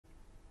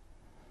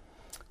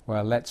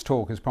Well, let's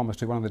talk, as promised,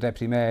 to one of the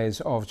deputy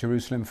mayors of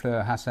Jerusalem,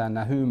 FLEUR Hassan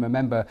Nahoum, a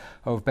member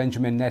of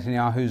Benjamin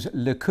Netanyahu's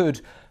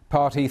Likud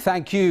party.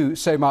 Thank you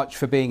so much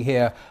for being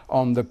here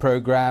on the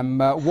programme.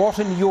 What,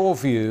 in your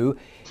view,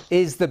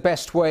 is the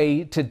best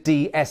way to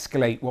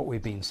de-escalate what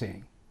we've been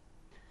seeing?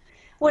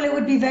 Well, it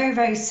would be very,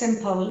 very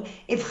simple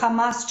if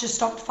Hamas just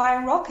stopped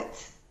firing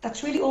rockets.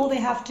 That's really all they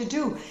have to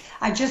do.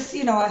 I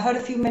heard a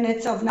few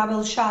minutes of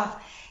Nabil Shah,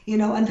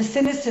 and the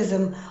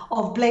cynicism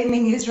of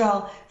blaming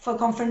Israel for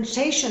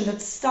confrontation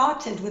that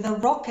started with a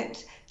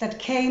rocket that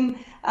came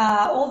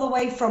all the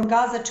way from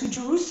Gaza to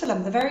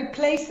Jerusalem, the very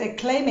place they're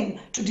claiming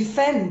to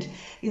defend,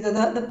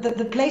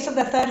 the place of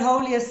the third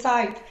holiest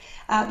site,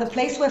 the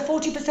place where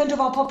 40% of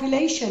our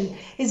population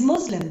is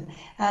Muslim.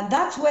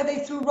 That's where they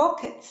threw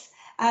rockets.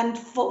 And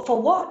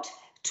for what?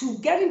 To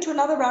get into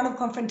another round of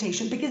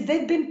confrontation, because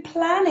they've been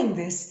planning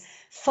this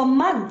for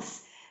months.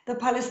 The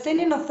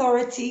Palestinian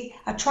Authority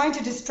are trying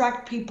to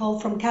distract people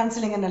from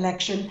cancelling an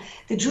election.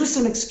 The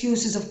Jerusalem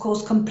excuse is, of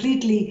course,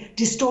 completely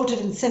distorted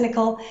and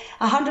cynical.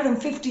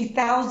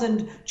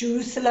 150,000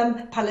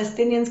 Jerusalem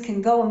Palestinians can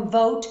go and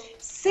vote.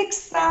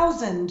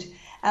 6,000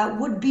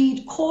 would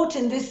be caught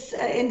in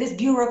this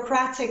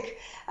bureaucratic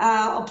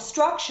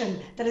obstruction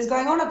that is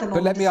going on at the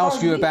moment. But let me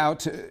ask you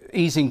about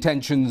easing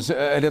tensions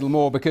a little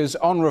more, because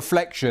on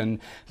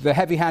reflection, the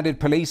heavy-handed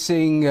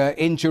policing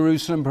in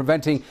Jerusalem,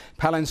 preventing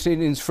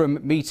Palestinians from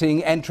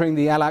meeting, entering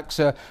the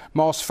Al-Aqsa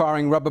mosque,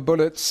 firing rubber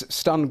bullets,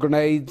 stun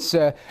grenades,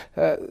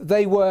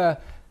 they were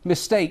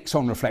mistakes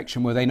on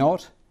reflection, were they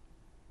not?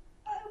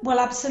 Well,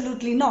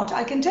 absolutely not.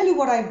 I can tell you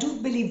what I do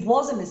believe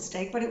was a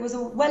mistake, but it was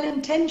a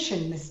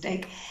well-intentioned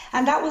mistake.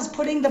 And that was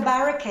putting the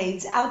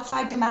barricades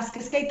outside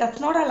Damascus Gate.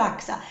 That's not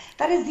Al-Aqsa.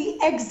 That is the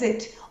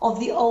exit of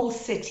the old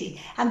city.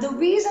 And the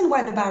reason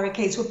why the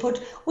barricades were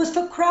put was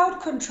for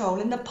crowd control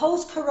in the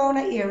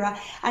post-corona era,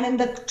 and in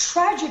the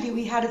tragedy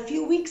we had a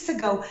few weeks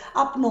ago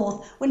up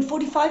north when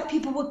 45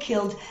 people were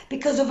killed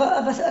because of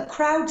a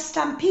crowd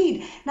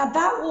stampede. Now,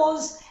 that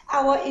was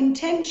our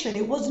intention.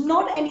 It was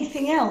not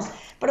anything else.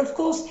 But of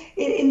course,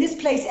 in this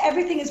place,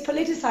 everything is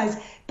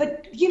politicized.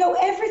 But,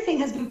 everything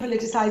has been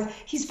politicized.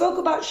 He spoke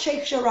about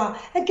Sheikh Jarrah.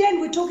 Again,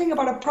 we're talking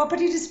about a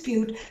property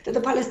dispute that the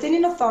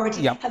Palestinian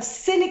Authority have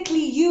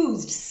cynically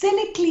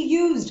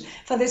used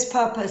for this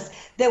purpose.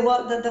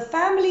 The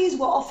families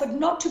were offered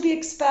not to be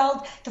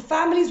expelled. The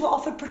families were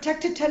offered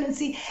protected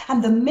tenancy.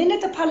 And the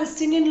minute the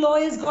Palestinian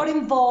lawyers got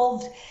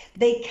involved,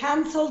 they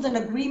cancelled an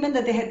agreement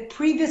that they had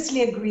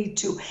previously agreed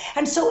to.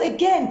 And so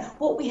again,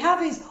 what we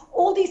have is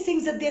all these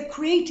things that they're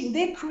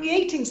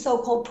creating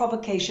so-called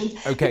provocations,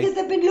 because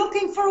they've been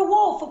looking for a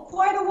war for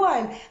quite a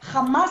while.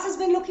 Hamas has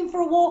been looking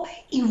for a war,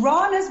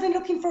 Iran has been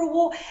looking for a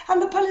war,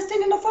 and the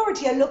Palestinian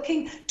Authority are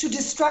looking to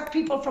distract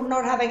people from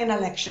not having an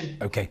election.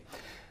 Okay.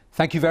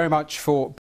 Thank you very much for